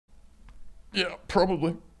Yeah,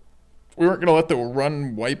 probably. We weren't gonna let the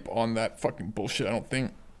run wipe on that fucking bullshit, I don't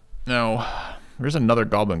think. Now, there's another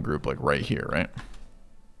goblin group like right here, right?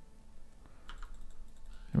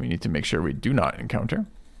 And we need to make sure we do not encounter,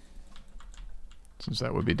 since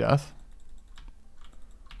that would be death.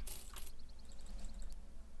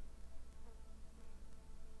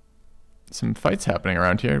 Some fights happening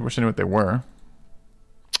around here. Wish I knew what they were.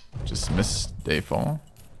 Just missed Dayfall.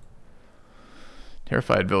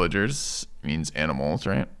 Terrified villagers means animals,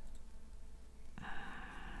 right?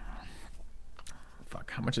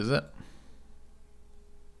 Fuck, how much is it?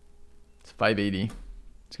 It's 580.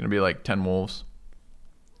 It's gonna be like 10 wolves.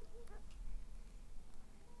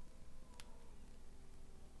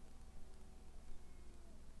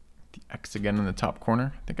 The X again in the top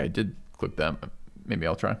corner. I think I did click that, but maybe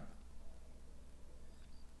I'll try.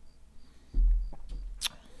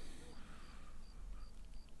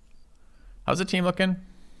 How's the team looking?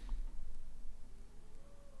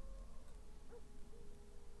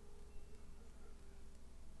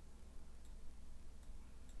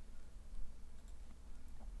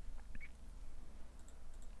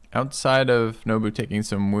 Outside of Nobu taking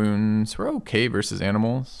some wounds, we're okay versus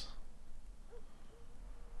animals.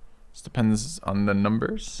 Just depends on the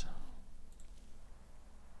numbers.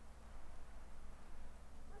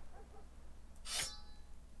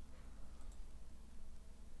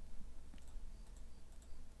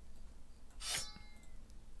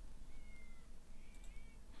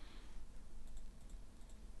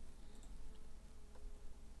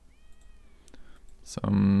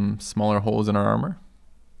 Some smaller holes in our armor.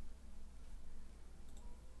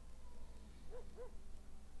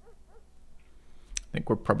 I think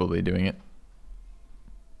we're probably doing it.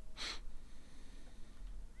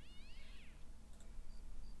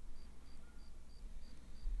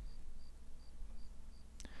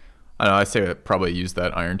 I don't know, I say I probably use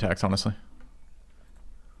that iron tax, honestly.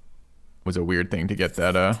 Was a weird thing to get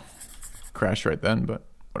that crash right then, but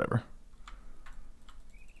whatever.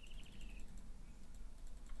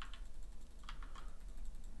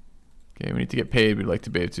 Okay, we need to get paid. We'd like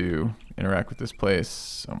to be able to interact with this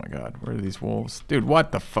place. Oh my god, where are these wolves? Dude,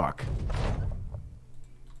 what the fuck?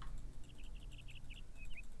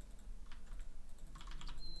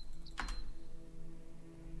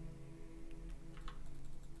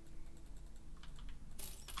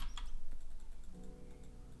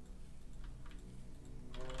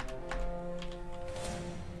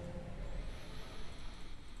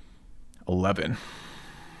 $11.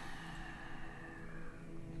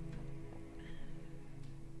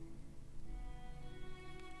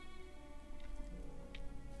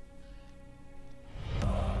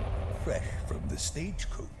 Fresh from the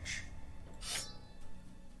stagecoach.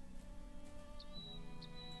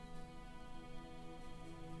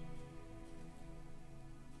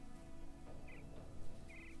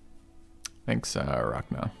 Thanks,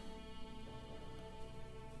 Rockna.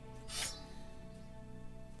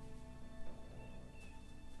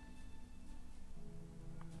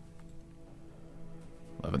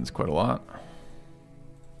 $11's quite a lot.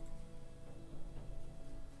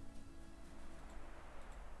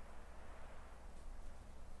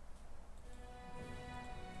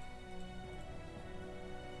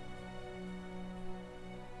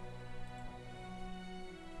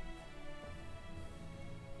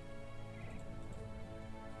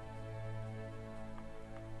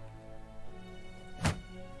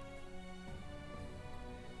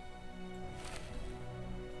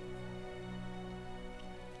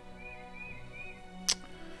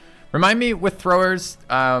 Remind me with throwers,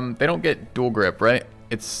 they don't get dual grip, right?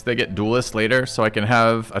 They get duelist later, so I can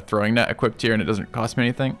have a throwing net equipped here and it doesn't cost me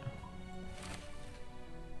anything.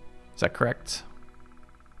 Is that correct?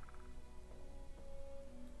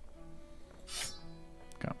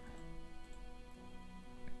 Okay.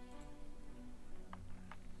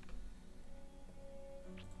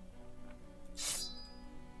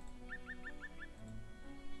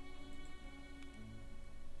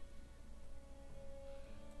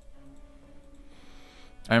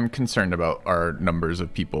 I'm concerned about our numbers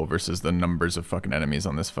of people versus the numbers of fucking enemies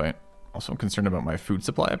on this fight. Also, I'm concerned about my food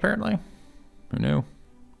supply, apparently. Who knew?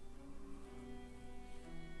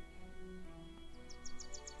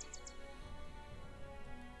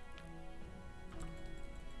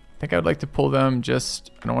 I think I would like to pull them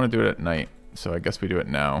just... I don't want to do it at night, so I guess we do it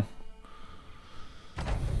now.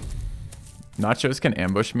 Nachos can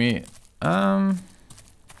ambush me.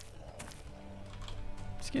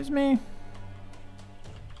 Excuse me?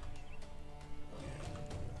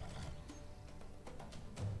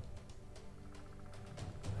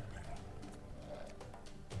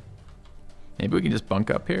 Maybe we can just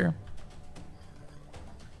bunk up here.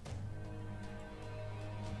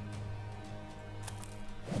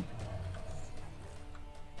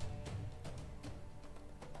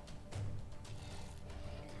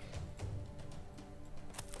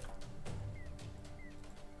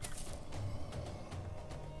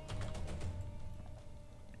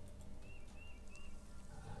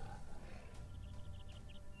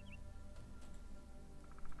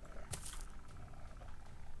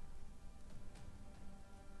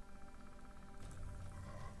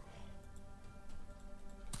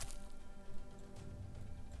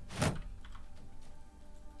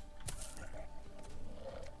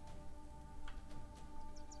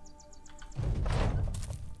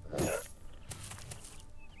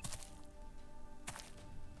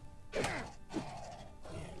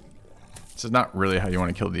 This is not really how you want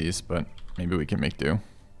to kill these, but maybe we can make do.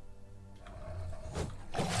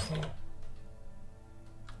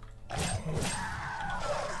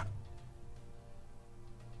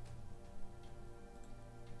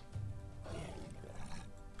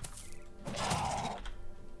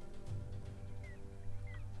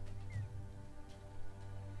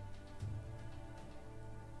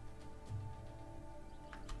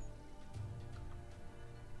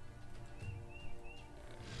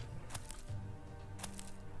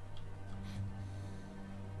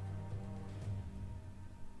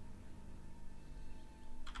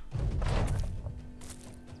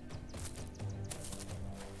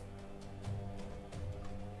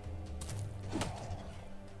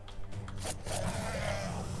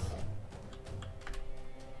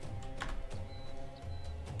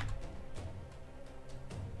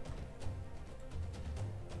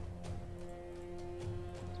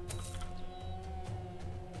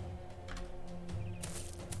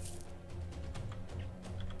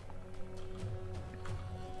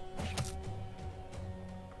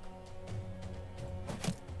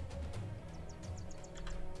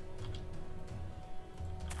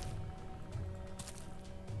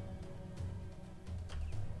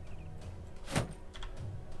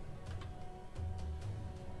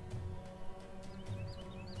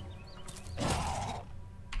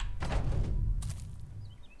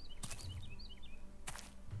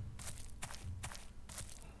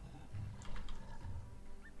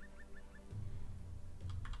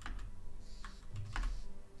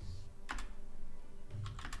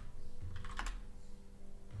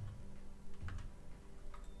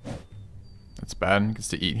 That's bad. He gets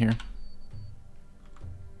to eat here.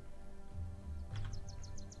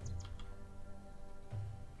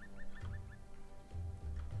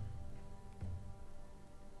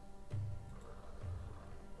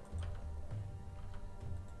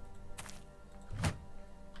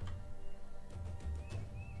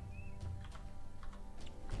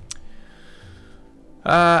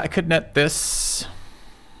 I could net this.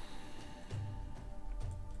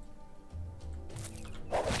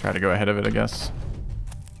 Try to go ahead of it, I guess.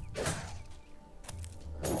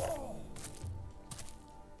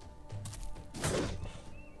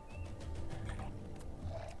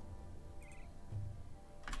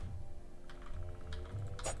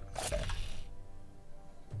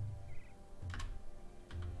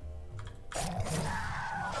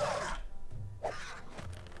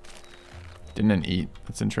 Didn't eat.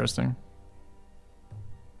 That's interesting.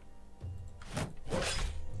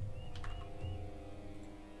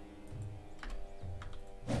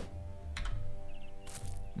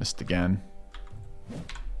 Missed again.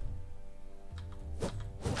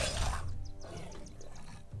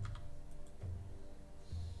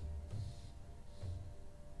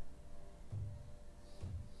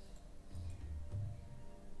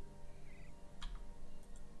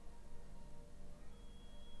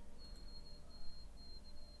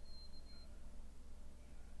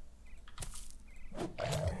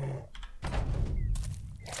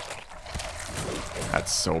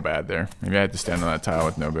 That's so bad there. Maybe I had to stand on that tile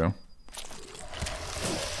with Nobu.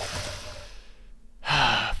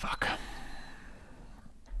 Fuck.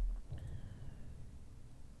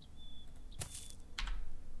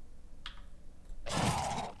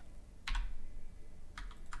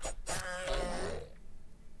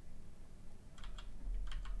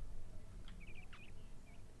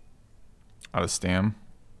 Out of stam.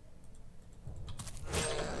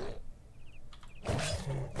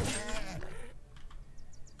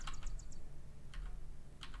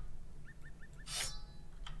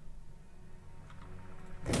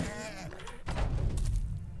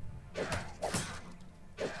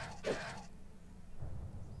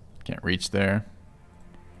 Can't reach there.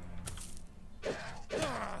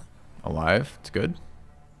 Alive. It's good.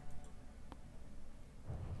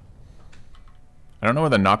 I don't know where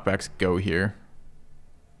the knockbacks go here.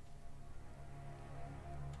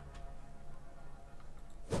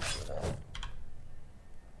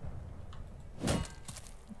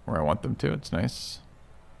 Where I want them to. It's nice.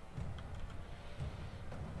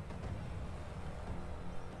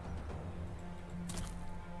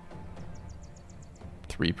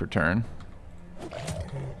 Three per turn.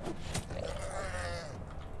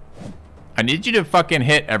 I need you to fucking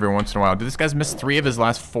hit every once in a while. Dude, this guy's missed 3 of his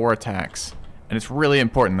last 4 attacks. And it's really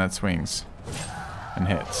important that swings and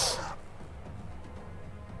hits.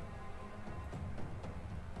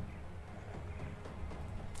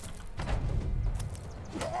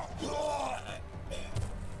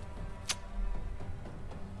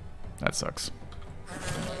 That sucks.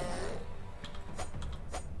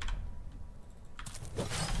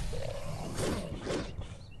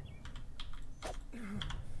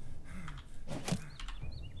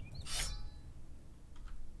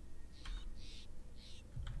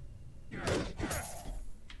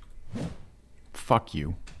 Fuck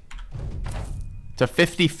you. It's a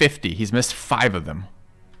 50-50. He's missed 5 of them.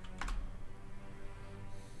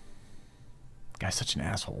 Guy's such an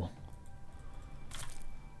asshole.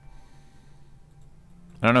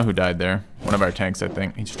 I don't know who died there. One of our tanks, I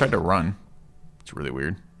think. He just tried to run. It's really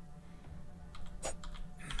weird. It's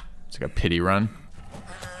like a pity run.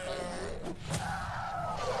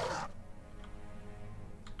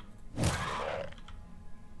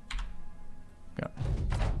 Go.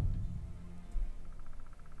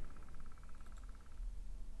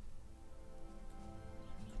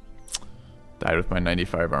 Died with my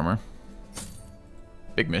 95 armor.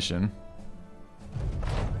 Big mission.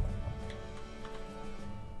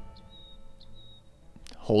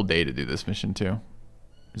 Whole day to do this mission too.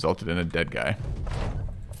 Resulted in a dead guy.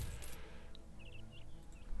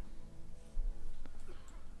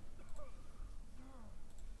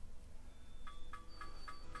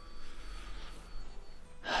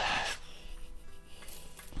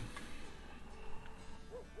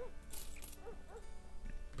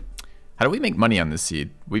 How do we make money on this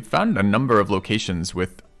seed? We've found a number of locations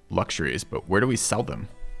with luxuries, but where do we sell them?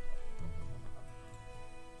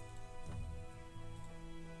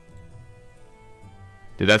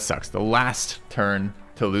 Dude, that sucks. The last turn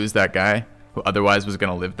to lose that guy who otherwise was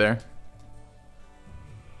going to live there.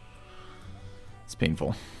 It's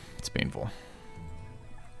painful. It's painful.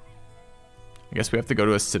 I guess we have to go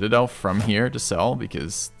to a citadel from here to sell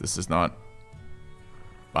because this is not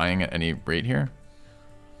buying at any rate here.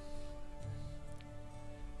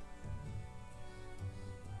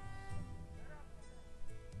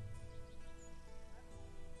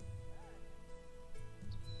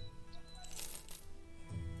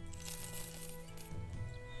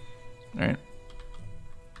 Alright.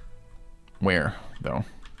 Where, though?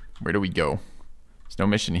 Where do we go? There's no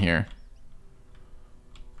mission here.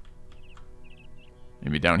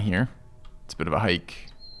 Maybe down here? It's a bit of a hike.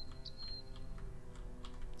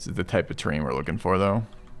 This is the type of terrain we're looking for, though.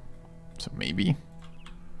 So maybe.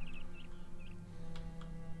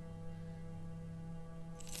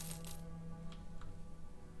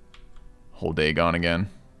 Whole day gone again.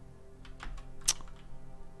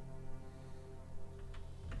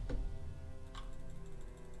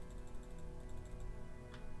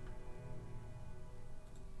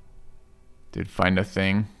 Did find a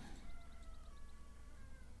thing.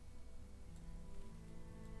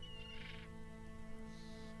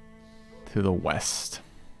 To the west.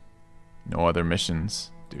 No other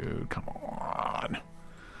missions. Dude, come on.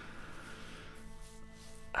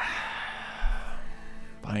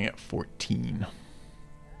 Buying at 14.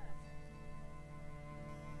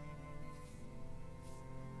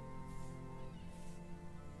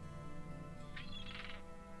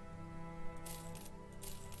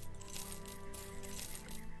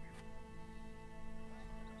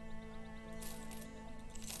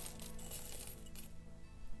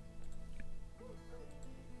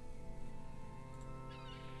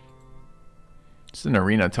 It's an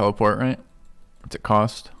arena teleport, right? What's it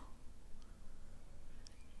cost?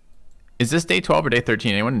 Is this day 12 or day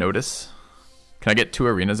 13? Anyone notice? Can I get 2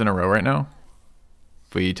 arenas in a row right now?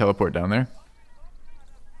 If we teleport down there?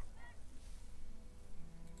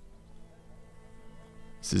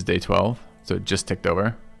 This is day 12, so it just ticked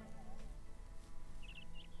over.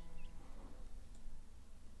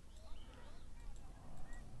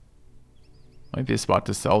 Might be a spot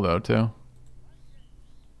to sell though, too.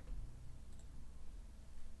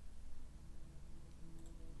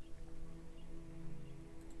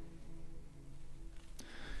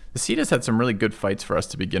 The seed has had some really good fights for us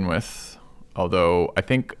to begin with, although I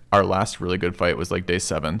think our last really good fight was like day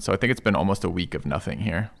 7, so I think it's been almost a week of nothing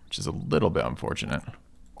here, which is a little bit unfortunate.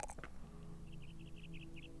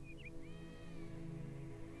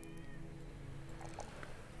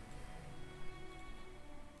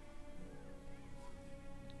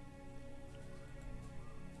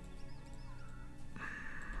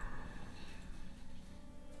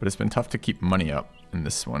 But it's been tough to keep money up in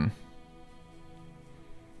this one.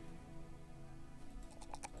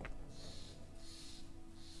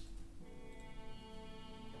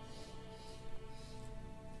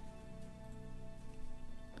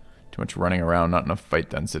 Too much running around, not enough fight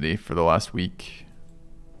density for the last week.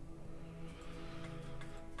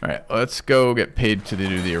 Alright, let's go get paid to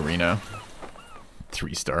do the arena.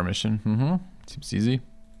 3-star mission. Seems easy.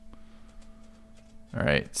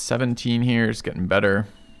 Alright, 17 here is getting better.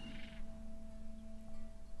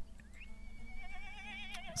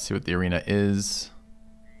 Let's see what the arena is.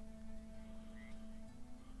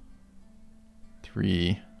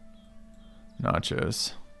 3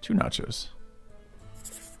 nachos. 2 nachos.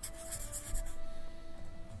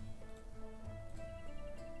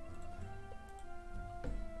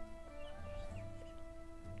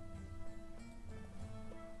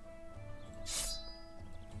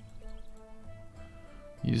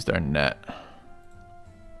 Used our net.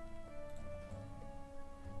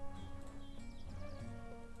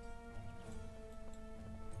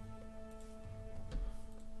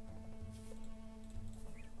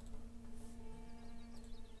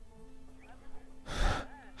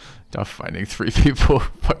 Tough finding 3 people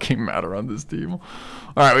fucking matter on this team.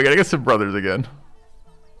 Alright, we gotta get some brothers again.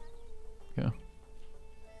 Yeah.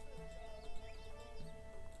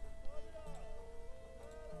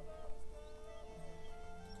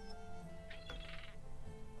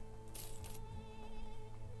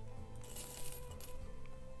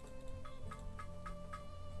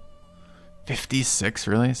 $56,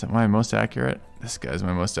 really? Is that my most accurate? This guy's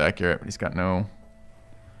my most accurate, but he's got no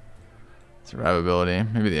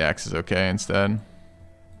survivability. Maybe the axe is okay instead.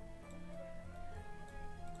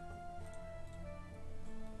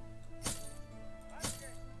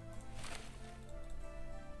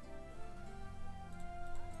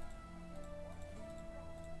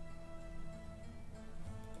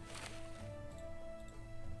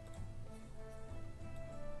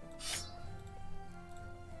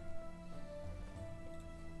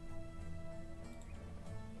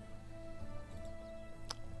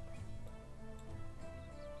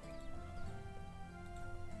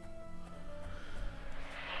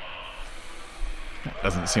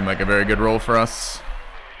 Doesn't seem like a very good roll for us.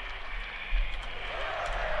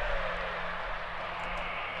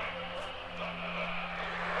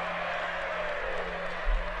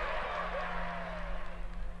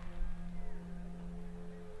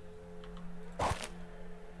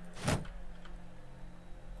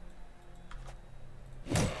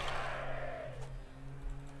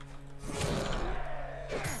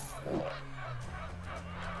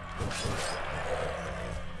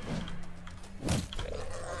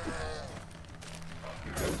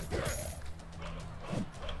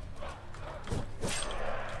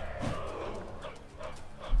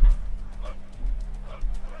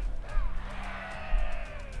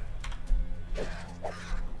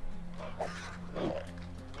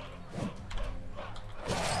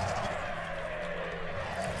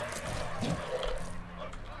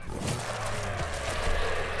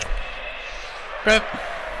 Okay.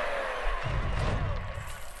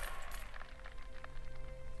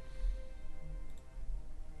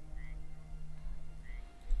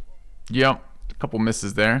 Yep, a couple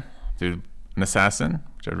misses there. Dude, an assassin,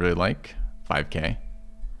 which I really like. 5K.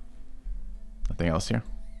 Nothing else here.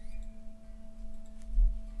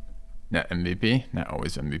 Net MVP. Not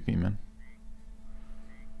always MVP, man.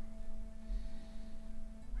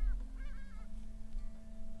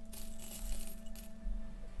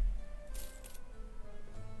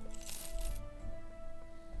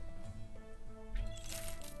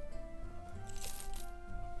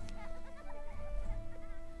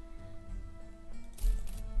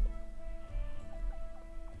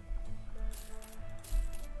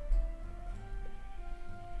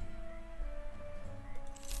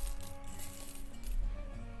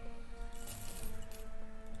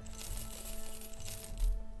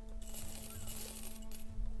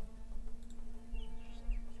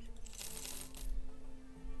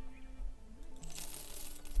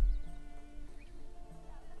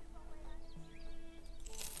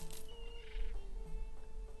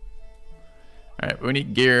 Alright, we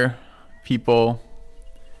need gear, people,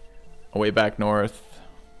 away back north.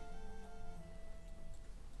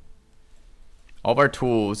 All of our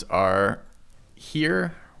tools are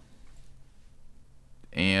here.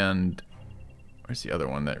 And where's the other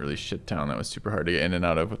one, that really shit town that was super hard to get in and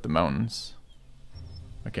out of with the mountains?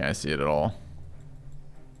 Why can't I see it at all?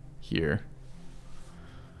 Here.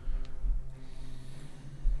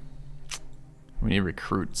 We need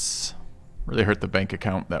recruits. Really hurt the bank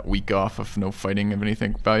account that week off of no fighting of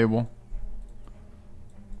anything valuable.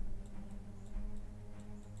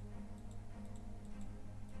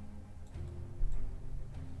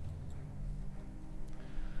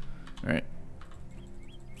 Alright.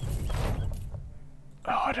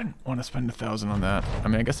 Oh, I didn't want to spend 1,000 on that. I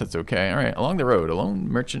mean, I guess that's okay. Alright, along the road, a lone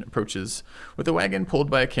merchant approaches with a wagon pulled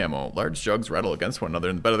by a camel. Large jugs rattle against one another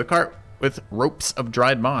in the bed of the cart, with ropes of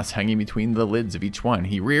dried moss hanging between the lids of each one.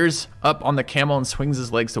 He rears up on the camel and swings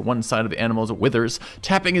his legs to one side of the animal's withers,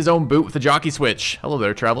 tapping his own boot with a jockey switch. Hello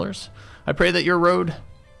there, travelers. I pray that your road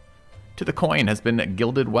to the coin has been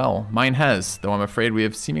gilded well. Mine has, though I'm afraid we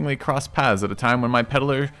have seemingly crossed paths at a time when my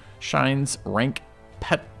peddler shines rank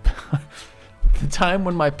the time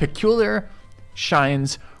when my peculiar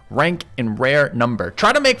shines rank in rare number.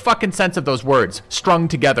 Try to make fucking sense of those words strung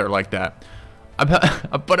together like that.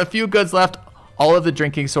 But a few goods left, all of the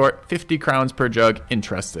drinking sort, 50 crowns per jug.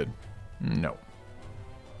 Interested? No.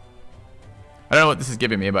 I don't know what this is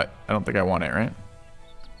giving me, but I don't think I want it, right?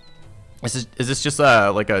 Is this just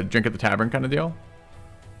like a drink at the tavern kind of deal?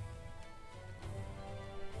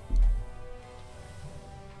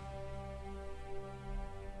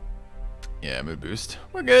 Yeah, mood boost.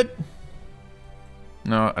 We're good.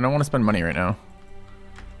 No, I don't want to spend money right now.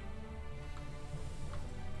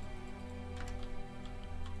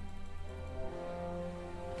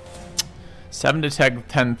 Seven to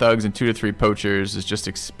 10 thugs and 2 to 3 poachers is just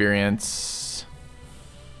experience.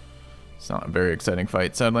 It's not a very exciting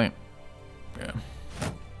fight, sadly. Yeah.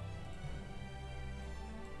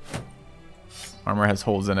 Armor has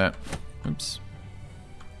holes in it. Oops.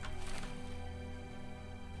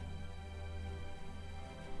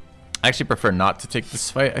 I actually prefer not to take this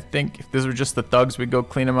fight. I think if these were just the thugs, we'd go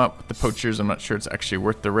clean them up. With the poachers, I'm not sure it's actually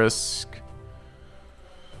worth the risk.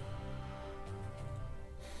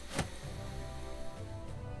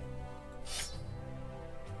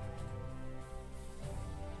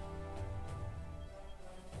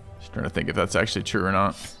 Just trying to think if that's actually true or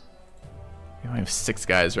not. We only have 6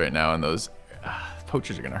 guys right now, and those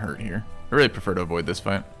poachers are going to hurt here. I really prefer to avoid this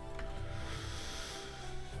fight.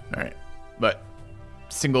 Alright, but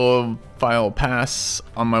single file pass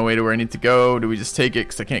on my way to where I need to go. Do we just take it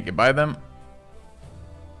because I can't get by them?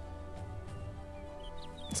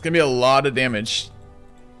 It's going to be a lot of damage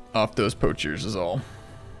off those poachers is all.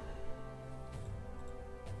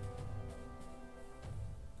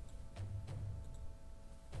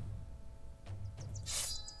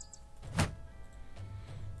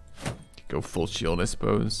 Go full shield, I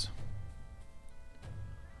suppose.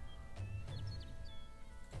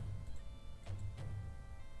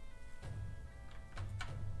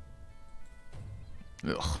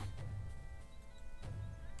 Ugh.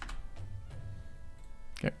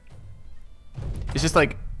 Okay. It's just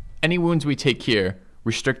like any wounds we take here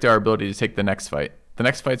restrict our ability to take the next fight. The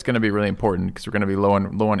next fight's going to be really important because we're going to be low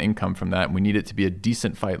on income from that, and we need it to be a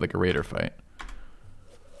decent fight, like a raider fight.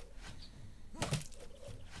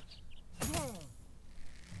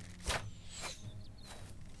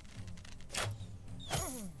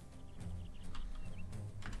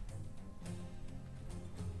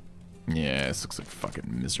 Yeah, this looks like fucking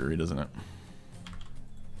misery, doesn't it?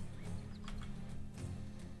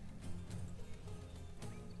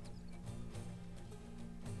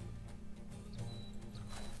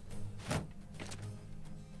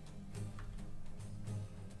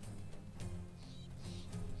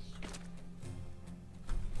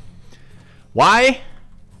 Why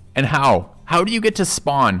and how? How do you get to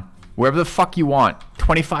spawn wherever the fuck you want,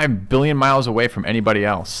 25 billion miles away from anybody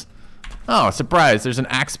else? Oh, surprise, there's an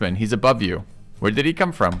axeman. He's above you. Where did he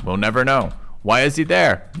come from? We'll never know. Why is he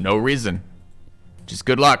there? No reason. Just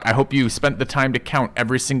good luck. I hope you spent the time to count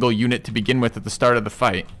every single unit to begin with at the start of the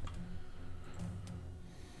fight.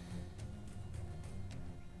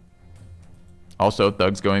 Also,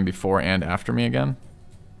 thugs going before and after me again.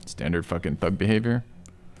 Standard fucking thug behavior.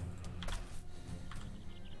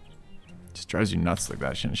 Just drives you nuts like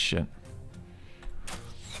that shit.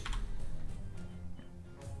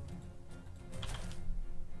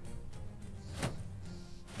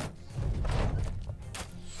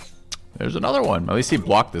 There's another one. At least he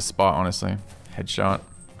blocked this spot, honestly. Headshot.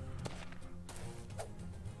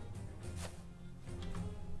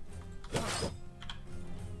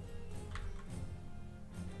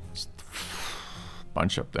 Just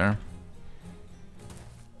bunch up there.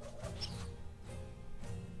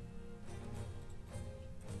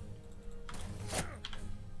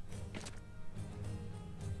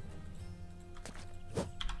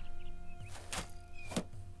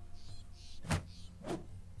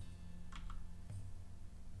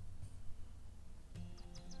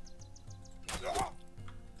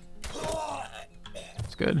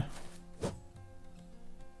 Good.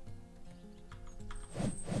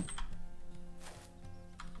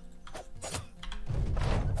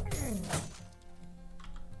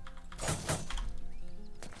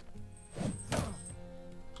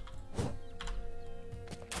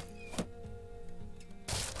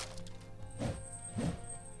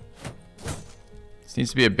 This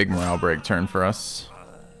needs to be a big morale break turn for us.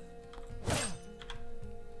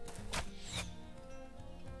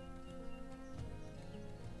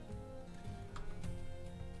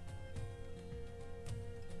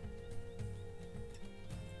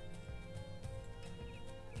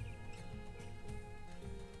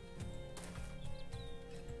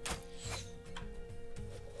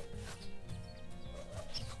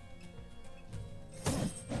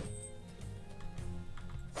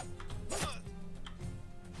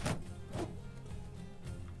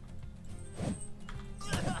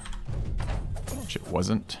 It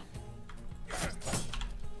wasn't.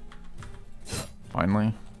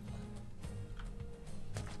 Finally.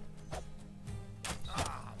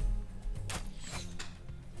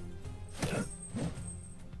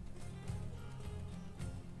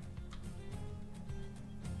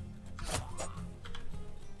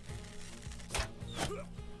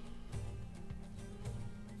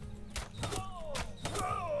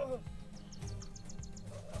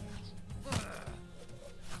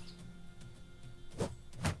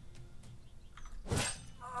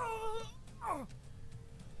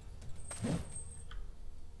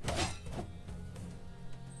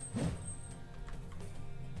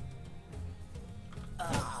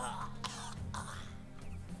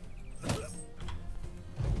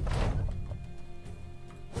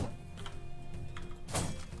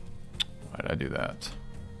 do that.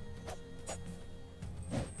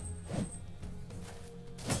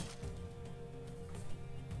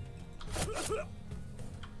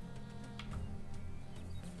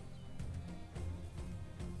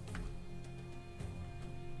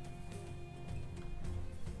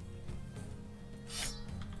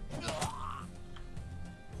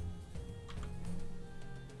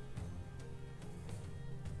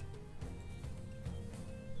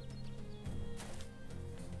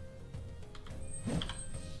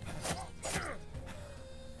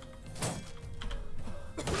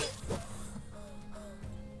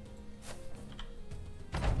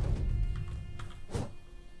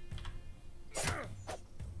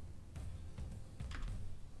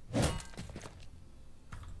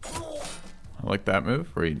 I like that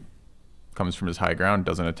move where he comes from his high ground,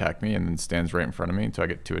 doesn't attack me, and then stands right in front of me until I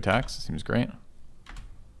get 2 attacks. Seems great.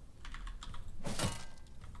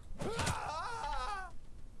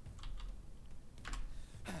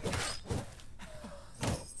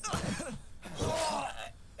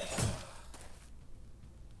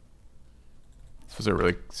 This was a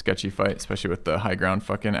really sketchy fight, especially with the high ground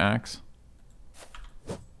fucking axe.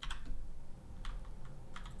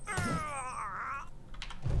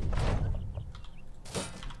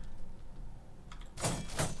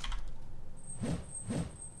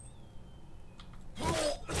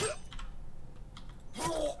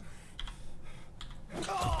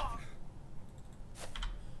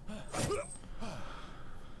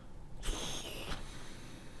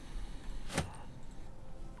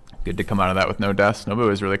 Good to come out of that with no deaths. Nobody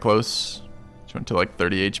was really close. Just went to like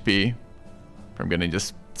 30 HP from getting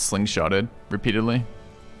just slingshotted repeatedly.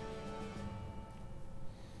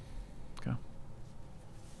 Okay.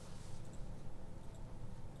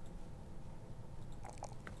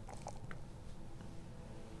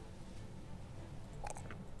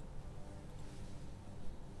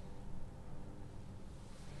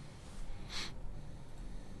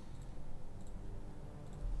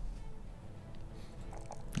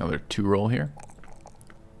 Another 2 roll here.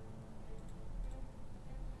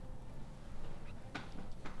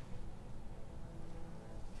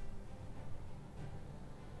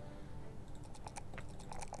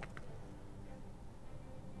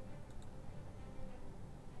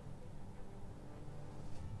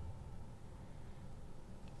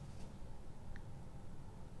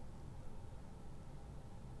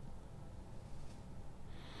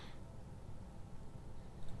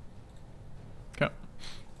 Okay.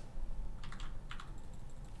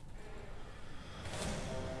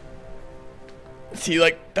 See,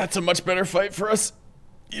 like, that's a much better fight for us,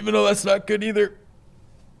 even though that's not good either.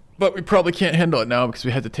 But we probably can't handle it now because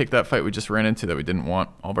we had to take that fight we just ran into that we didn't want.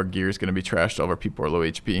 All of our gear is going to be trashed. All of our people are low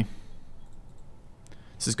HP.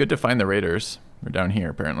 This is good to find the raiders. They're down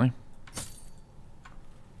here, apparently.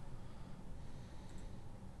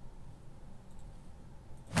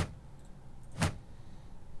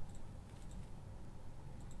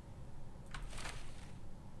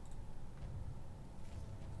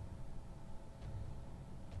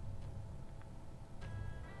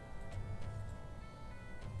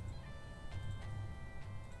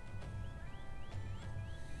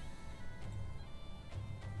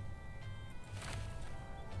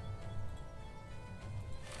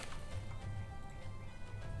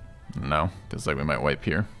 No, feels like we might wipe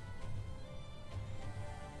here.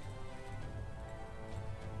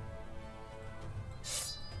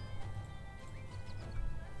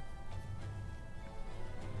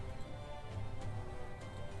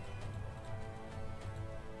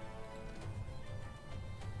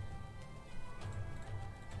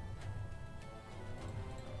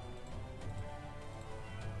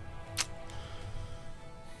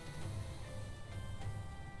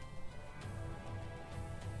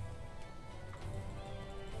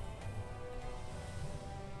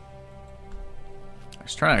 I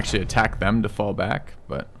was trying to actually attack them to fall back,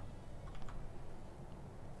 but...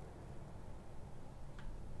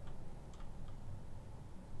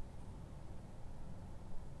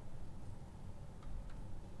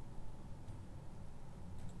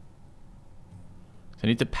 I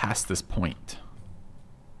need to pass this point.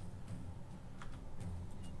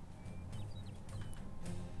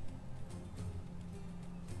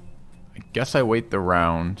 I guess I wait the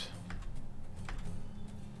round.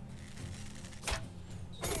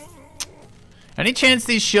 Any chance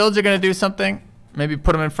these shields are gonna do something? Maybe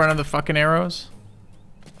put them in front of the fucking arrows?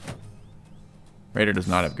 Raider does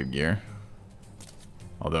not have good gear.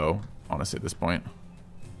 Although, honestly at this point.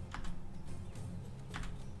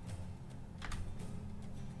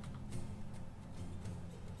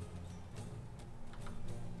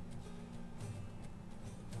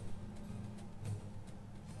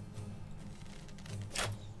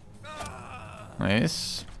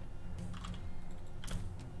 Nice.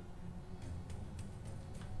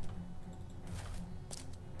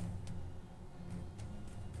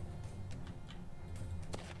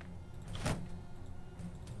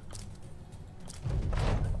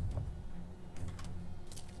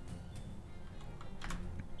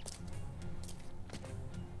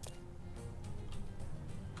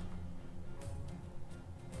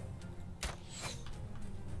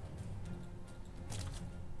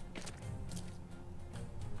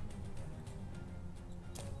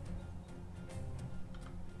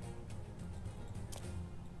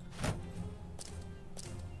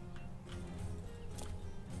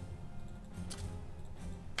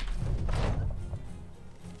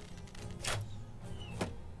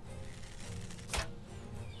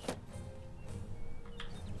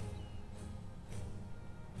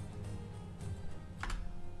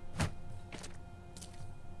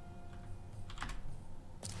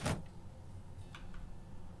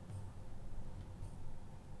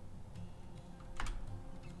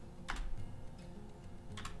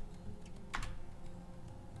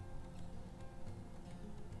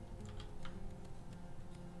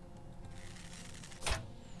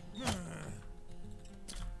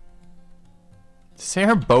 Say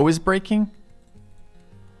her bow is breaking?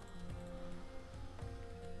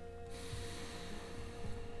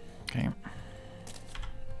 Okay.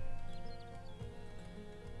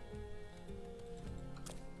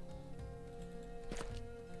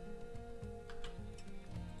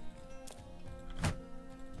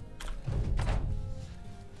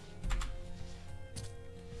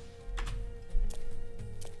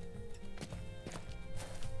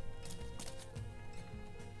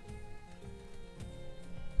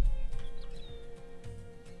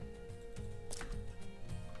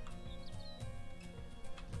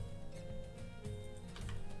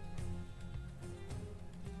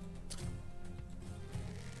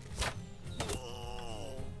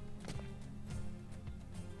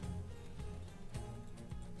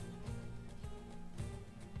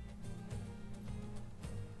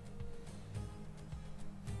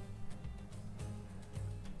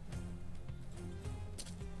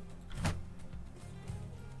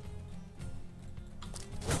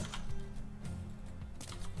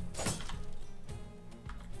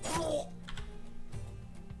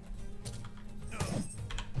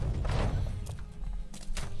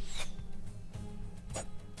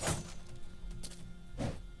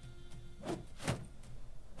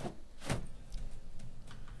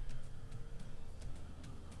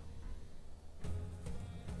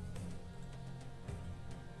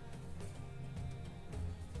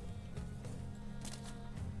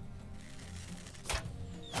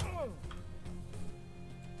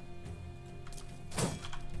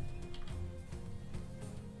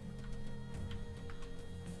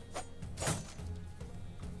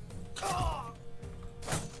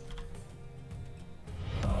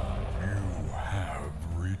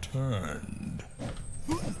 Turned.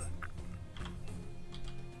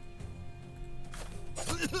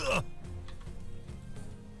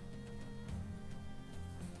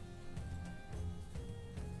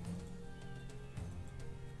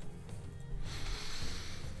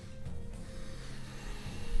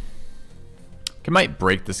 I might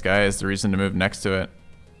break this guy as the reason to move next to it.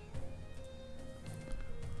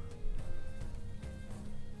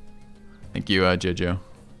 Thank you, Jojo.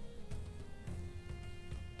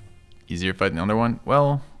 Easier fight than the other one?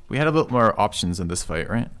 Well, we had a little more options in this fight,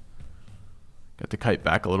 right? Got to kite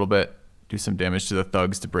back a little bit, do some damage to the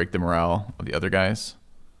thugs to break the morale of the other guys.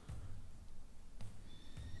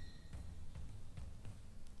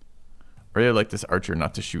 I really like this archer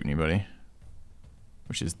not to shoot anybody,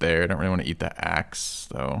 which is there. I don't really want to eat that axe,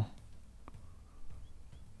 though.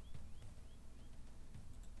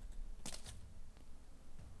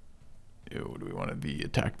 Ew, do we want to be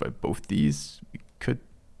attacked by both these? We could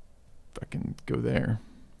fucking go there.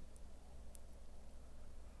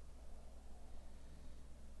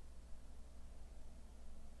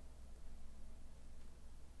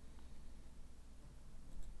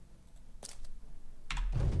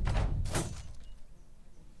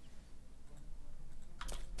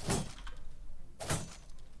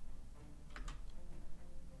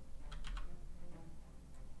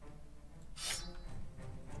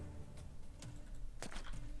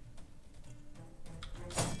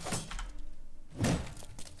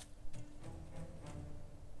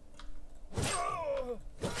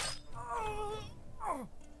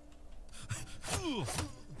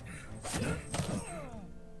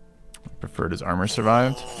 Preferred his armor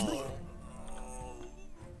survived.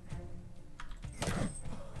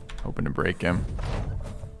 Hoping to break him.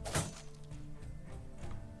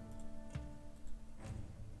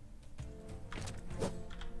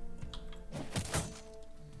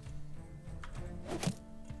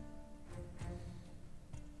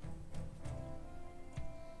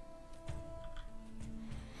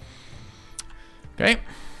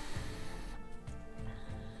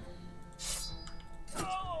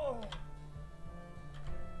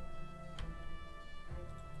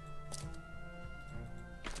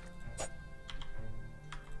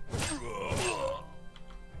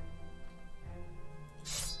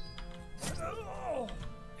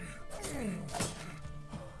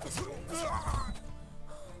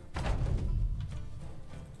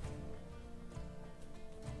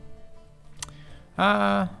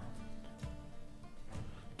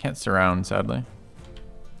 Can't surround, sadly.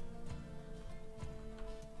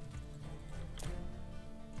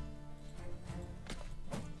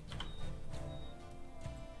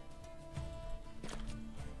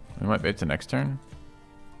 We might wait to next turn.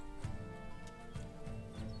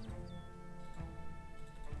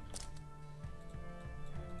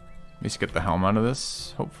 At least get the helm out of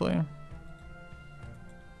this, hopefully.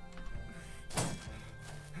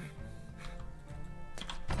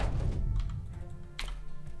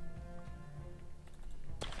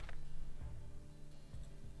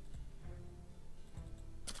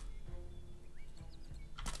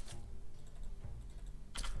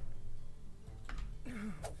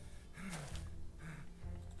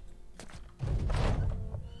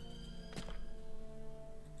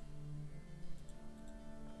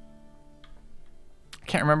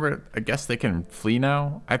 Can't remember. I guess they can flee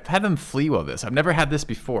now. I've had them flee while this. I've never had this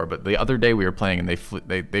before, but the other day we were playing and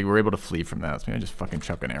they were able to flee from that. So maybe I just fucking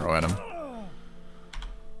chuck an arrow at them.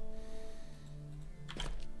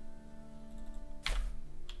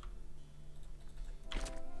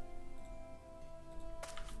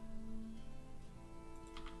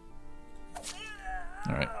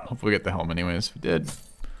 All right. Hopefully we get the helm anyways. We did.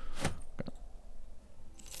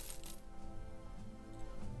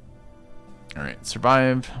 All right,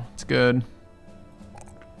 survive. It's good.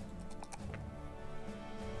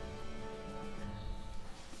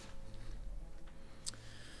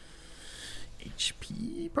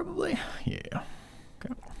 HP, probably. Yeah.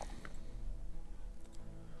 Okay.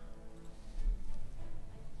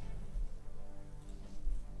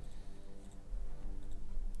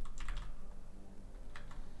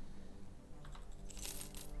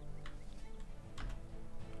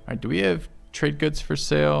 All right, do we have trade goods for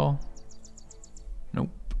sale? Nope.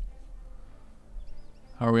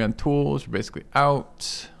 How are we on tools? We're basically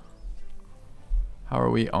out. How are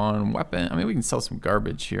we on weapon? I mean, we can sell some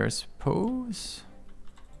garbage here, I suppose.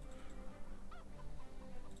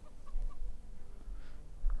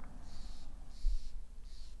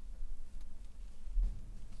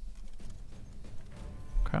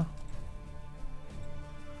 Okay.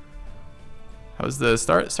 How's the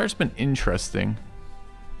start? Start's been interesting.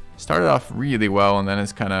 Started off really well, and then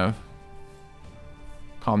it's kind of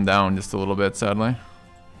calmed down just a little bit, sadly.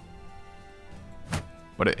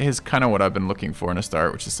 But it is kind of what I've been looking for in a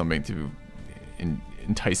start, which is something to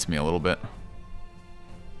entice me a little bit.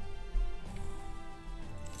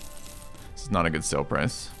 This is not a good sale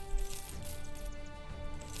price.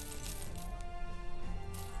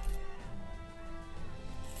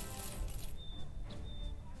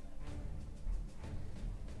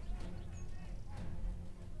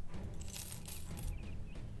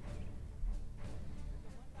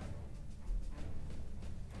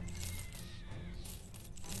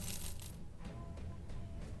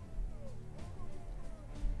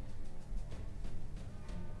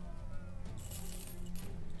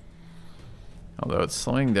 Although it's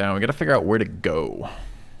slowing down, we gotta figure out where to go.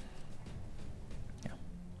 Yeah.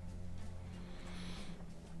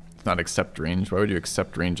 It's not accept range. Why would you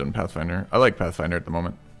accept range on Pathfinder? I like Pathfinder at the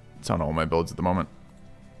moment. It's on all my builds at the moment.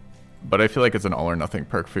 But I feel like it's an all or nothing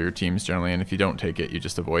perk for your teams generally, and if you don't take it, you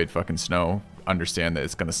just avoid fucking snow. Understand that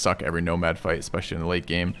it's gonna suck every nomad fight, especially in the late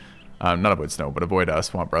game. Not avoid snow, but avoid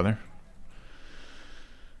Swamp Brother.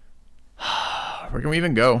 Where can we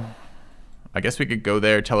even go? I guess we could go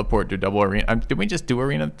there, teleport, do double arena. Did we just do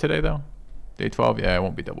arena today, though? Day 12? Yeah, it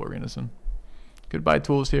won't be double arena soon. Could buy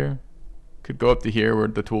tools here. Could go up to here where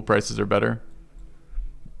the tool prices are better.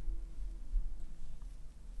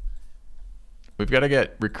 We've got to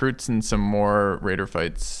get recruits and some more raider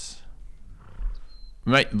fights.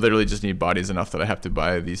 We might literally just need bodies enough that I have to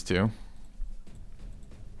buy these two.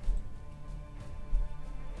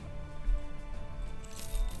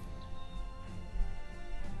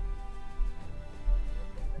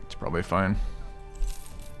 Probably fine.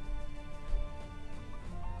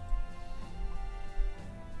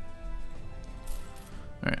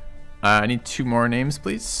 Alright. I need 2 more names,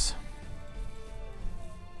 please.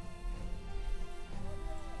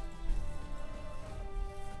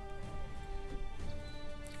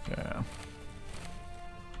 Yeah.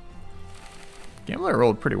 Gambler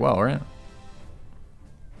rolled pretty well, right?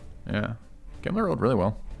 Yeah. Gambler rolled really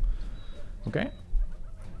well. Okay.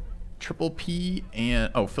 Triple P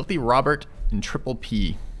and FilthyRobot and Triple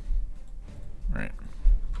P. All right.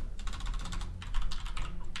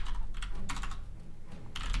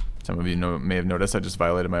 Some of you may have noticed I just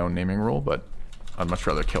violated my own naming rule, but I'd much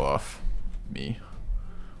rather kill off me.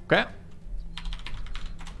 Okay.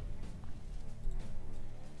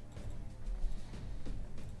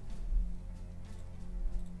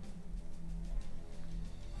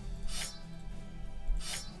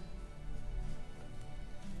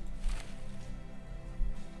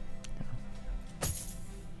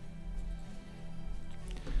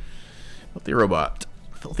 Filthy Robot.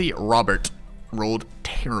 Filthy Robert rolled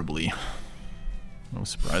terribly. No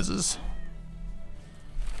surprises.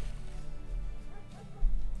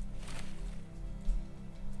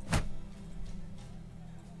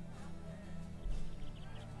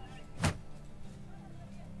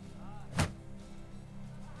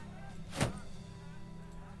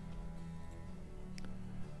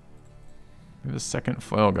 We have a second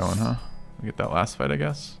foil going, huh? We get that last fight, I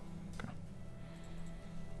guess. Okay.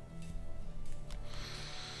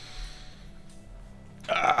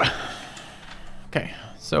 Okay,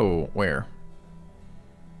 so where?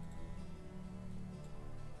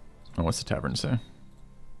 Oh, what's the tavern say?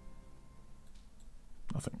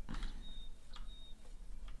 Nothing.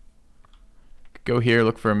 Go here,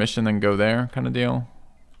 look for a mission, then go there, kind of deal.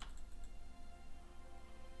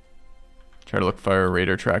 Try to look for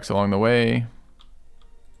raider tracks along the way.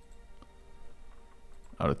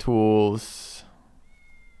 Out of tools.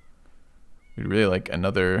 We'd really like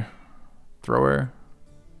another thrower.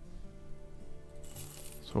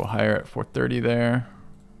 So we'll hire at 430 there.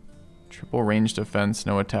 Triple range defense,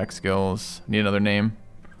 no attack skills. Need another name.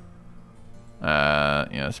 Yeah,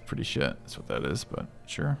 that's pretty shit. That's what that is, but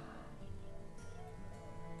sure.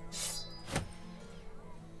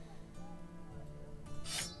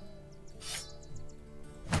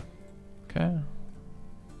 Okay.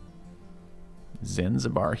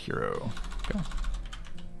 Zanzibar Hero. Okay.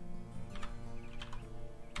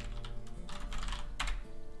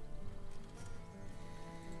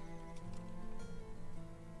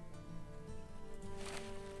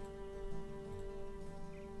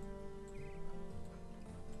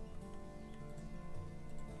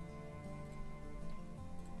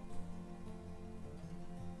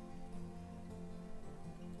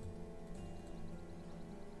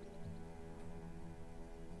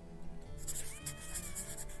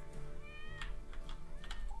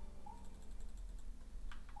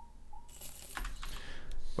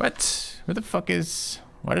 What? Where the fuck is...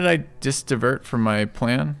 Why did I just divert from my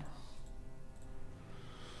plan?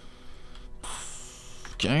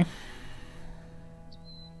 Okay.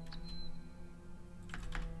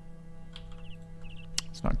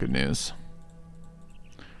 It's not good news.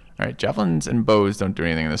 Alright, javelins and bows don't do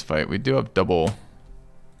anything in this fight. We do have double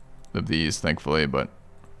of these, thankfully, but...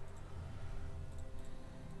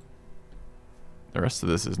 the rest of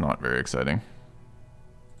this is not very exciting.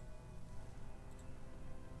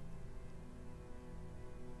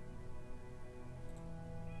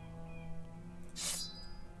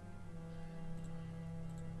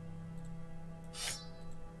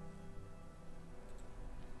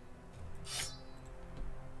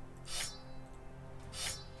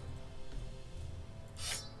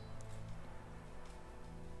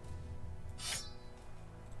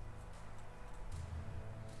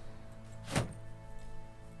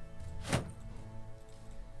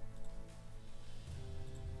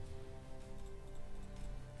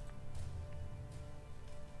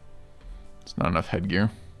 It's not enough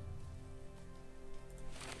headgear.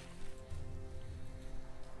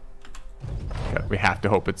 Okay, we have to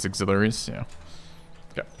hope it's auxiliaries, yeah.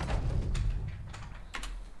 Okay.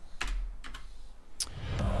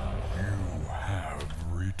 You have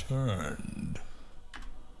returned.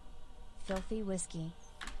 Filthy whiskey.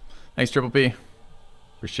 Thanks, Triple P.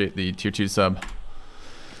 Appreciate the tier 2 sub.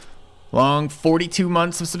 Long 42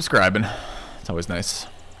 months of subscribing. It's always nice.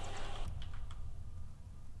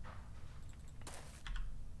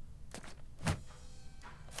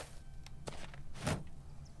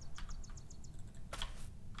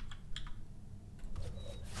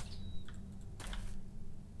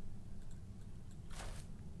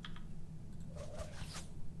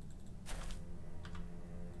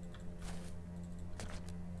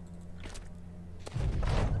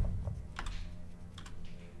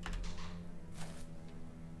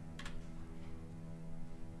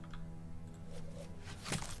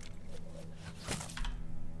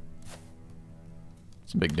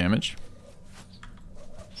 Some big damage.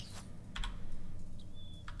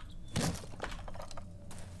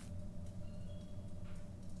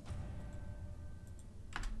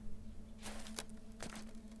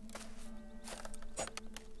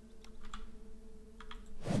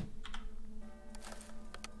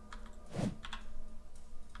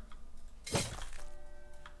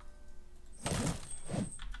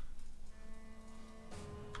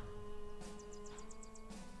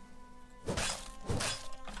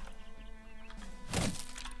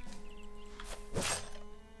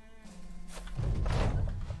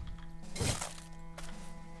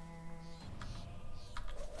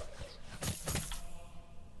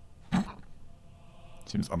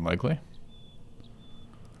 Seems unlikely.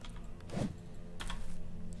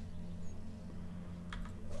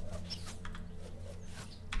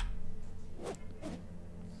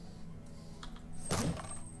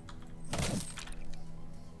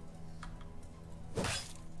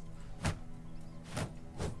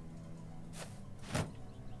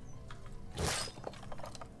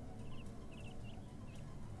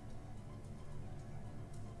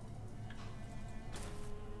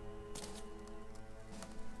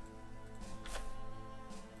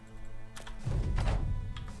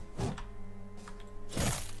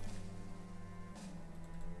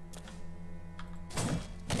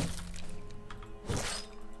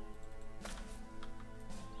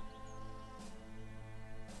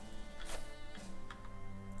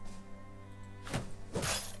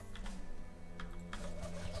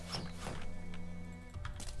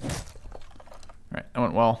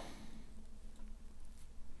 went well.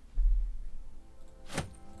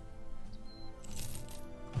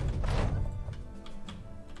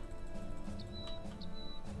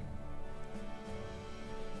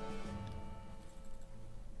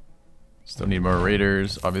 Still need more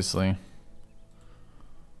raiders, obviously.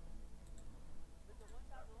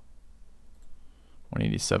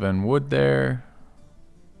 $187 wood there.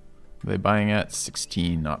 Are they buying at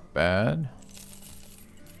 16? Not bad.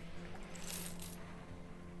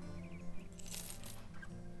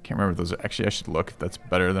 Can't remember if those are, actually I should look if that's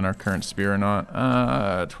better than our current spear or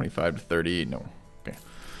not. 25 to 30, no. Okay.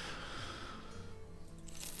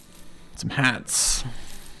 Some hats.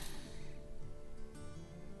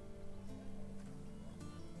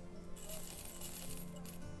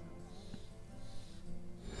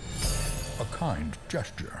 A kind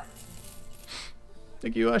gesture.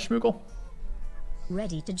 Thank you, Schmoogle.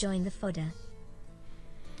 Ready to join the fodder.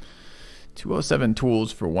 207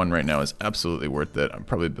 tools for one right now is absolutely worth it. I'm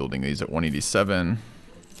probably building these at 187.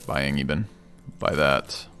 Buying even. Buy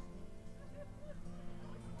that.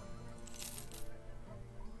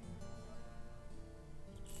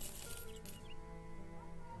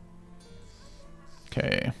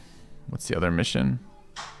 Okay. What's the other mission?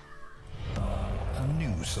 A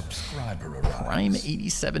new subscriber arrives. Prime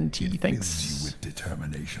 87T, thanks. Fills you with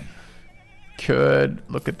determination. Could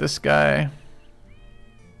look at this guy.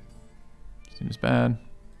 Seems bad.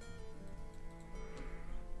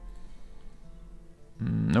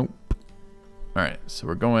 Nope. Alright, so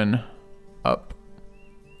we're going up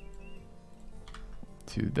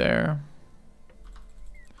to there.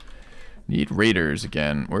 Need raiders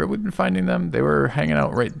again. Where have we been finding them? They were hanging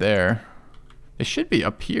out right there. They should be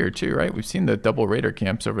up here too, right? We've seen the double raider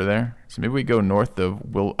camps over there. So maybe we go north of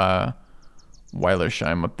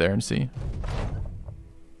Weilersheim up there and see.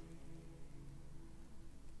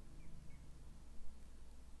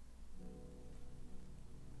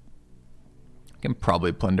 Can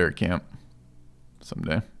probably plunder a camp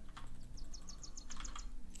someday.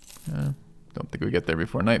 Don't think we get there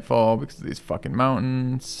before nightfall because of these fucking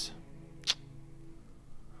mountains.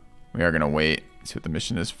 We are gonna wait, see what the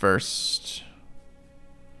mission is first.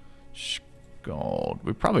 Scald.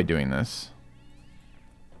 We're probably doing this.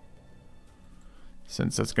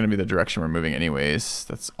 Since that's gonna be the direction we're moving anyways.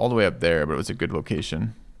 That's all the way up there, but it was a good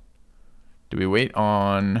location. Do we wait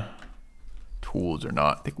on tools or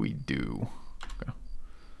not? I think we do. Okay.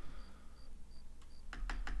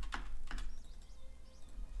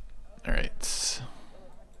 All right.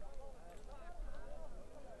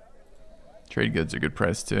 Trade goods are good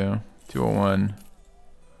price too. 201.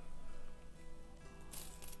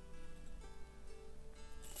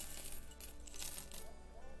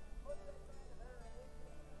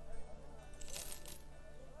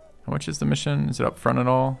 How much is the mission? Is it up front at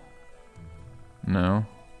all? No.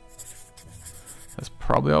 That's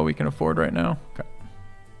probably all we can afford right now. Okay.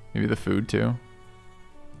 Maybe the food too.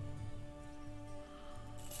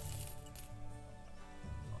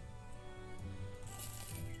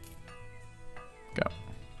 Go.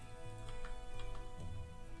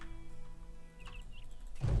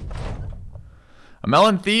 A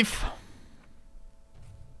melon thief?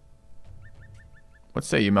 What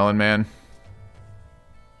say you, melon man?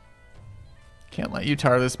 Can't let you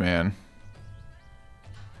tar this man.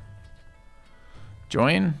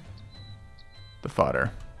 Join the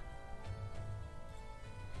fodder.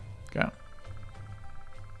 Go.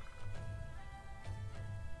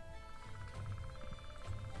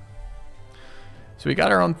 So we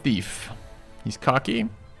got our own thief. He's cocky and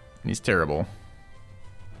he's terrible.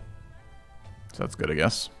 So that's good, I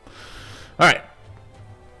guess. All right.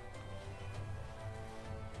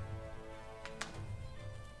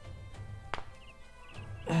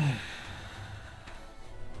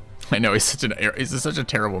 I know he's such a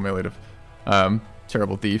terrible melee,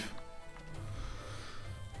 terrible thief.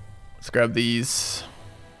 Let's grab these.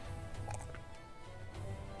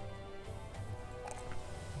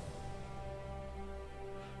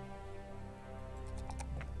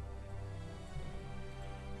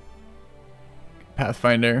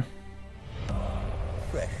 Pathfinder.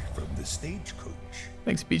 Fresh from the stagecoach.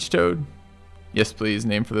 Thanks, Beach Toad. Yes, please.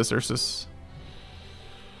 Name for this, Ursus.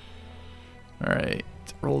 All right,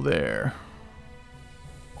 roll there.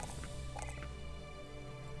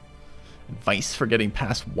 Advice for getting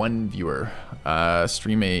past one viewer.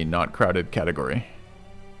 Stream a not crowded category.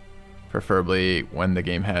 Preferably when the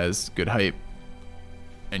game has good hype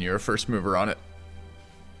and you're a first mover on it.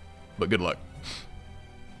 But good luck.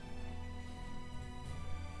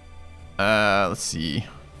 Let's see.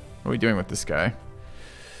 What are we doing with this guy?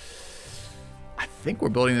 I think we're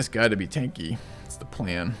building this guy to be tanky. That's the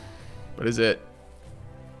plan. But is it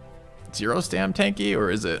zero stam tanky, or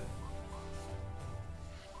is it?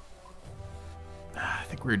 I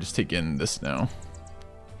think we're just taking this now.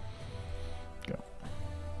 Go.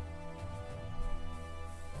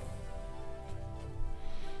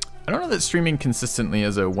 I don't know that streaming consistently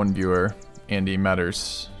as a one viewer, Andy,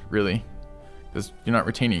 matters really, because you're not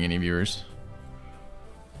retaining any viewers.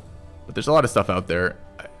 But there's a lot of stuff out there.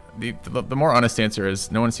 The more honest answer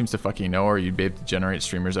is no one seems to fucking know, or you'd be able to generate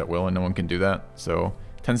streamers at will, and no one can do that. So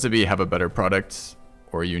it tends to be have a better product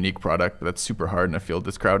or a unique product, but that's super hard in a field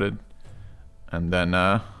that's crowded. And then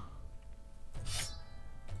the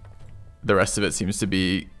rest of it seems to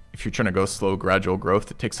be, if you're trying to go slow, gradual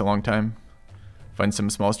growth, it takes a long time. Find some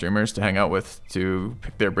small streamers to hang out with to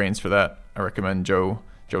pick their brains for that. I recommend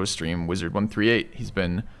Joe's stream, Wizard138. He's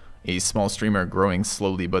been a small streamer growing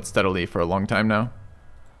slowly but steadily for a long time now.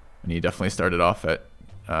 And he definitely started off at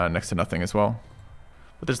next to nothing as well.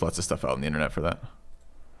 But there's lots of stuff out on the internet for that.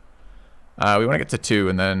 We want to get to 2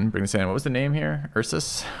 and then bring this in. What was the name here?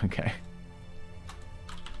 Ursus? Okay.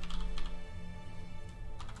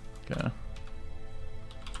 Okay.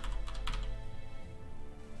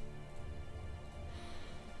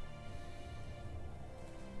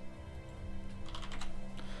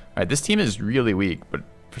 Alright, this team is really weak, but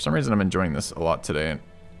for some reason I'm enjoying this a lot today. And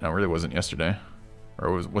I really wasn't yesterday.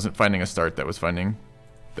 Or wasn't finding a start that was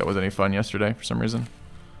any fun yesterday for some reason.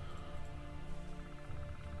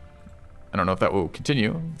 I don't know if that will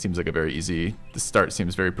continue. It seems like a very easy... The start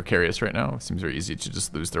seems very precarious right now. It seems very easy to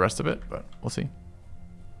just lose the rest of it, but we'll see.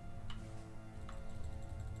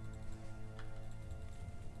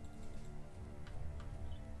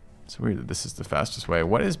 It's weird that this is the fastest way.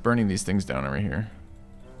 What is burning these things down over here?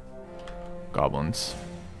 Goblins.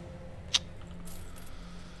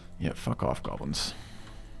 Yeah, fuck off, goblins.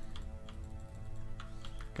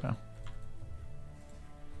 Okay.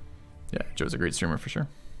 Yeah, Joe's a great streamer for sure.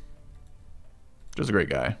 Joe's a great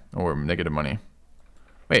guy. Or negative money.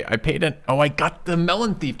 Wait, I paid it. Oh, I got the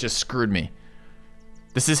melon thief just screwed me.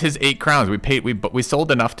 This is his 8 crowns. We sold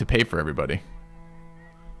enough to pay for everybody.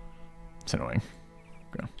 It's annoying.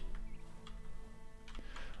 Okay.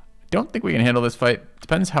 Don't think we can handle this fight.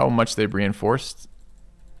 Depends how much they've reinforced.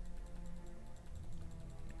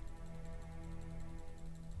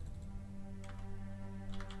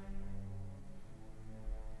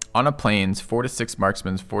 On a plains, 4 to 6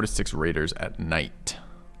 marksmen, 4 to 6 raiders at night.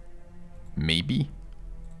 Maybe.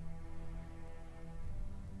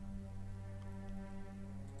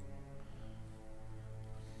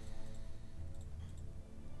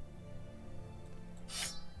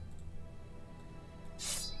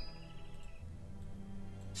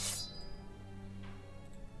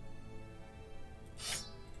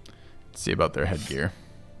 Let's see about their headgear.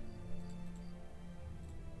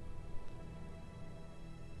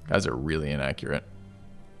 Guys are really inaccurate.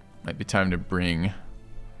 Might be time to bring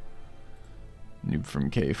Noob from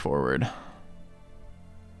K forward.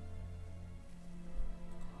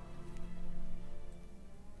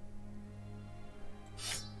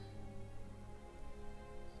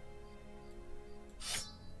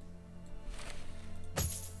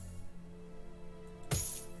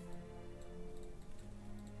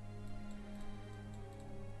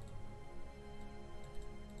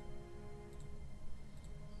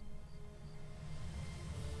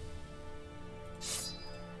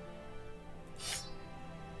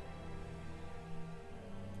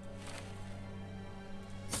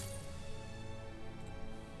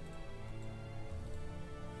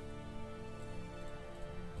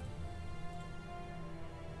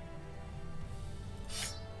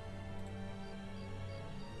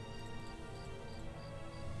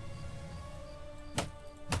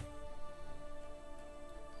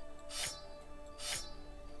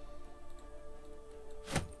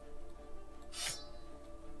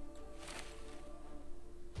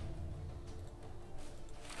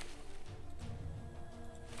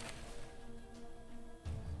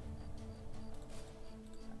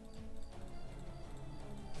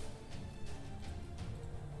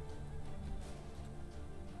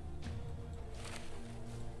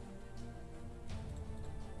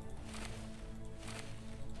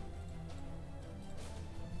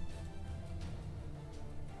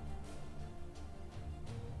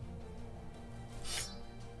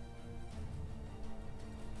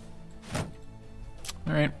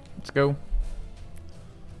 All right, let's go.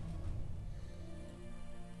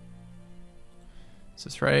 Is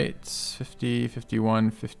this right? It's 50,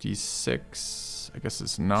 51, 56. I guess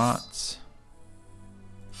it's not.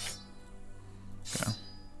 Okay.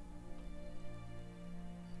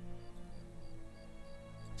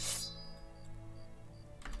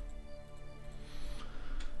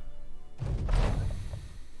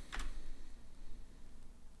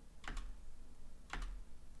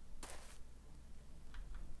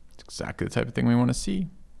 Exactly the type of thing we want to see.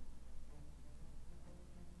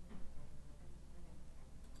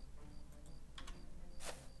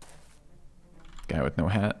 Guy with no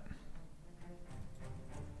hat.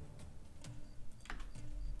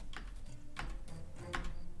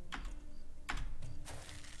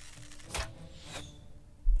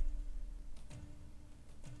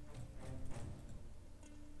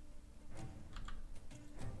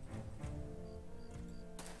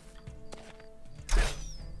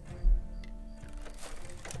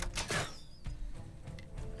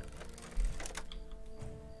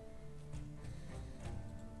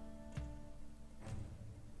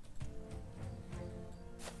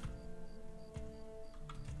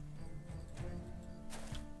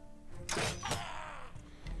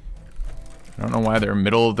 I don't know why they're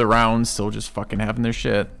middle of the round still just fucking having their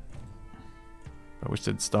shit. I wish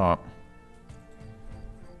they'd stop.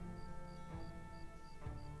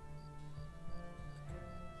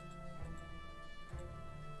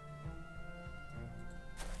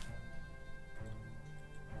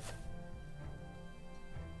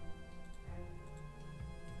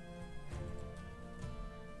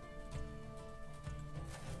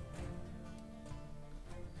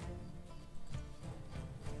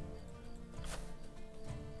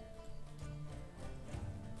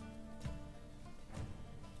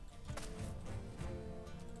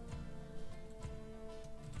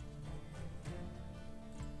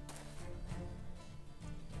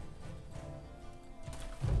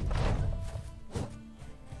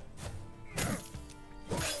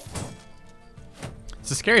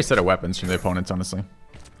 It's a scary set of weapons from the opponents, honestly.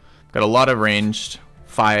 Got a lot of ranged.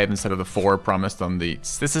 5 instead of the 4 promised on the...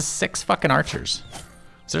 This is 6 fucking archers.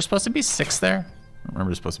 Is there supposed to be 6 there? I don't remember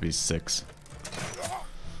there's supposed to be 6.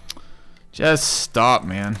 Just stop,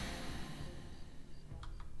 man.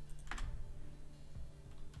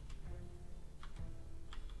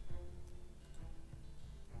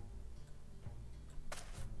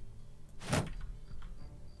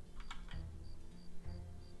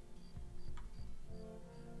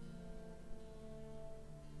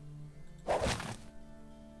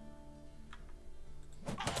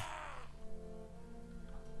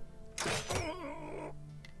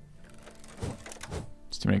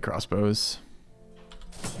 Too many crossbows.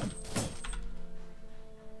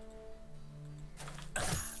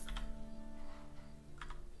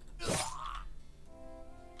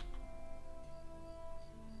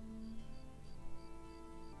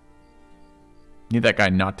 Need that guy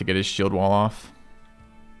not to get his shield wall off.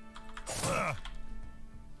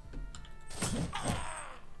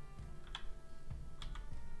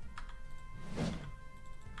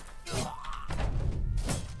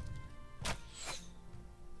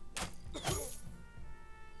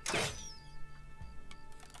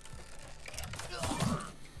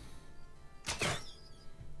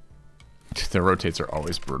 Their rotates are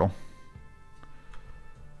always brutal.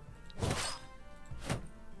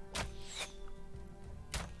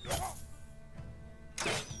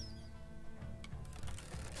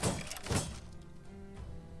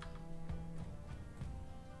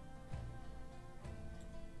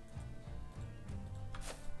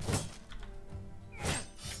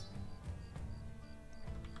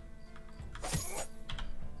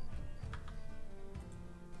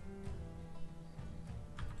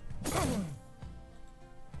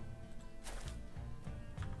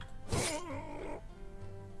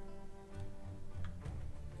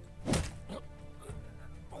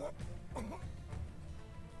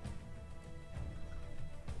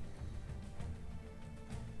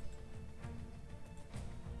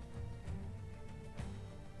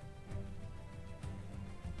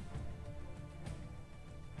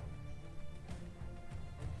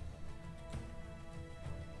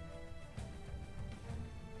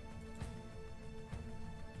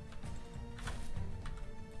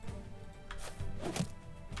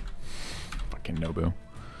 Nobu.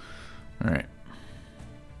 All right.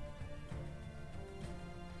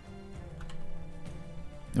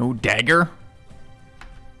 No dagger.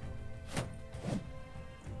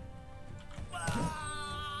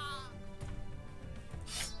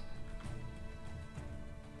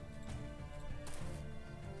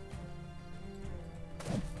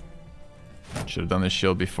 Should have done the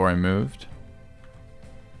shield before I moved.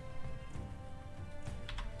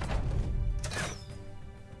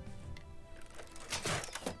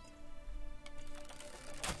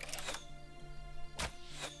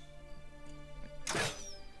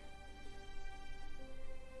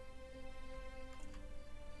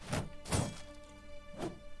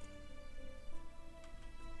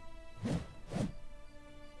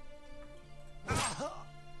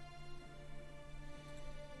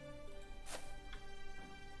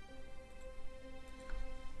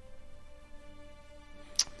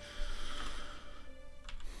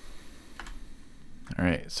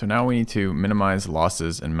 so now we need to minimize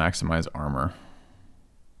losses and maximize armor.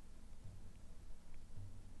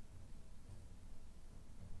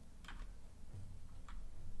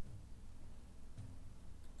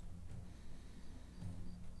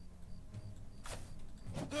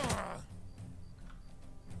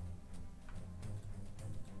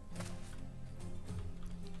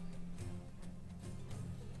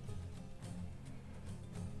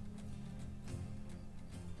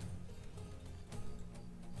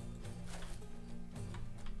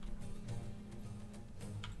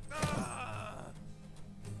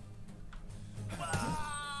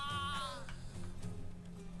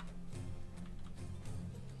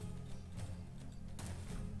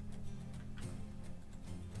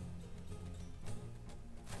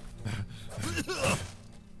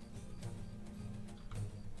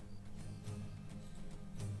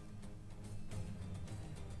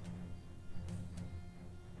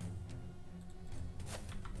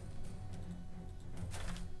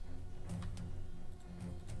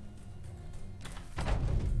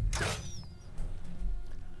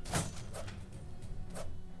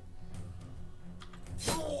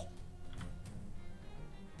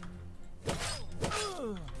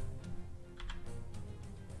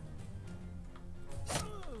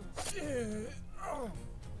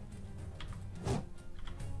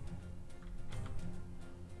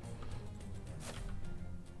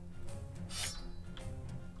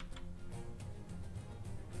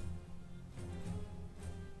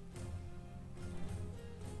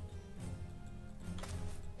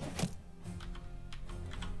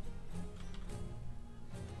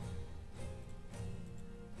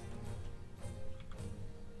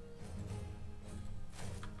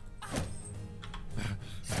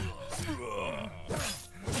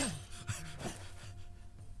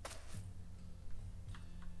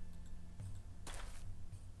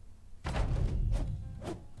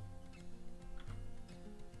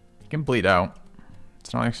 Can bleed out.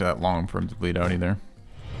 It's not actually that long for him to bleed out either.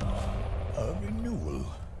 A renewal.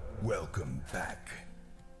 Welcome back.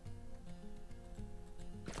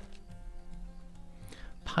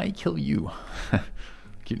 Pie kill you.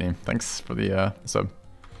 Cute name. Thanks for the sub.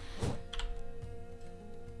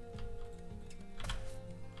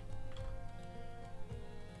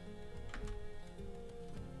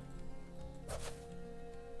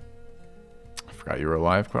 I forgot you were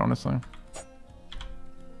alive, quite honestly.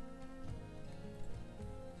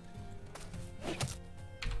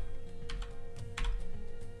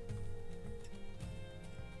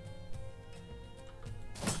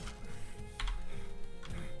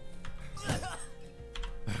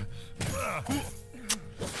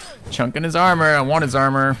 Chunking his armor. I want his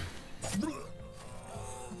armor.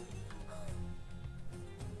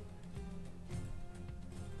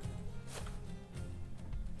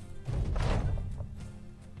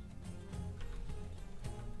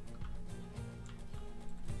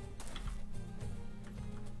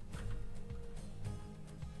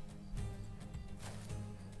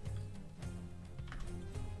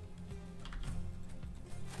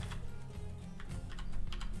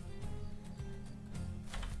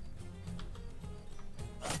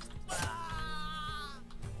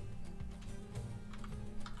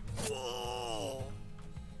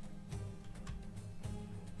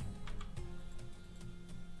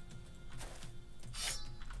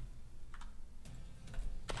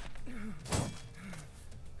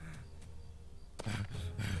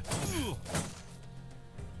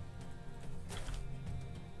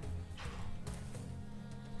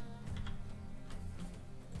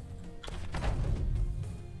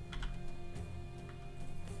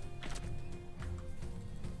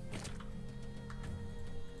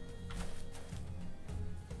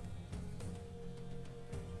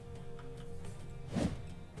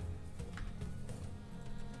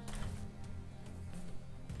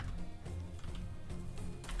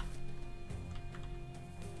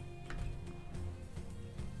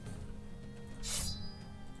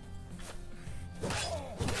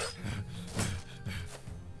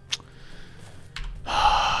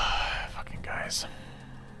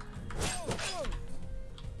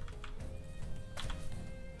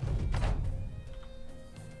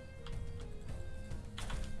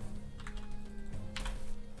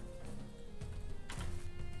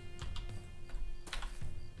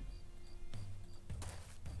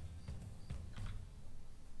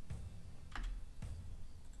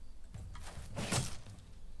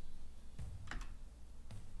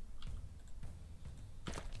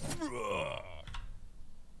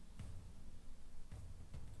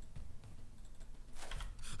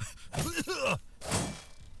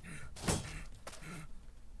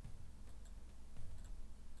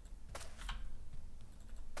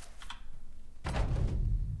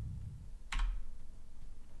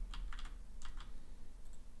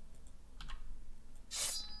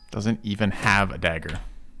 Doesn't even have a dagger.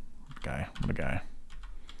 Guy, what a guy.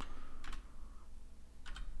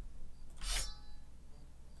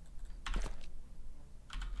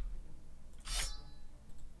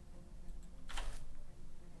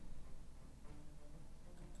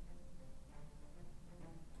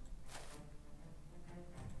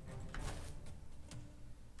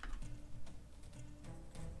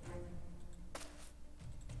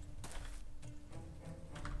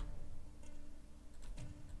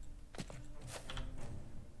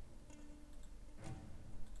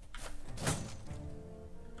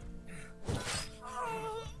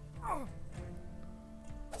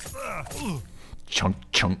 Chunk,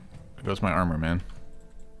 chunk. There goes my armor, man.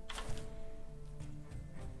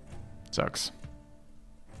 Sucks.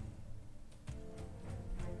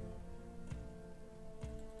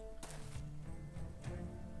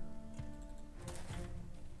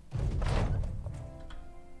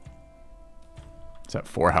 It's at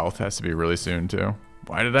 4 health. Has to be really soon, too.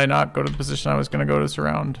 Why did I not go to the position I was going to go to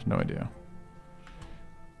surround? No idea.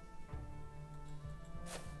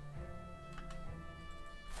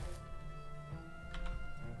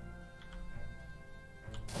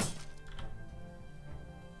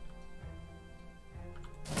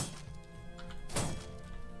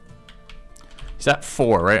 He's at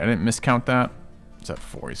 4, right? I didn't miscount that. He's at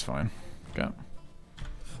 4. He's fine. Okay.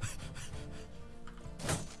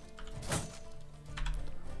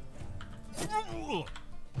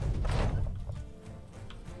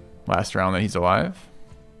 Last round that he's alive.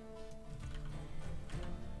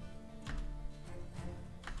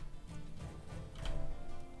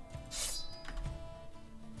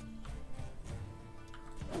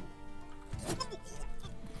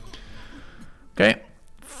 Okay.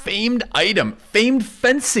 Famed item. Famed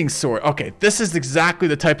fencing sword. Okay, this is exactly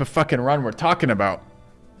the type of fucking run we're talking about.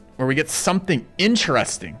 Where we get something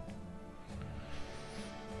interesting.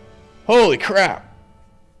 Holy crap.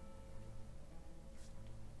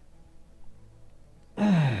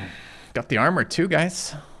 Got the armor too,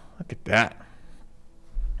 guys. Look at that.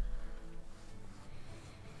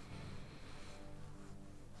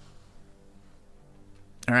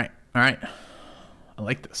 All right, all right. I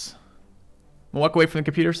like this. I'm gonna walk away from the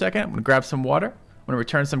computer a second. I'm gonna grab some water. I'm gonna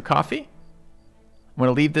return some coffee. I'm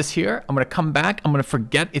gonna leave this here. I'm gonna come back. I'm gonna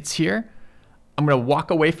forget it's here. I'm gonna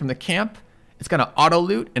walk away from the camp. It's gonna auto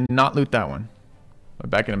loot and not loot that one. I'll be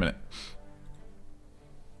back in a minute.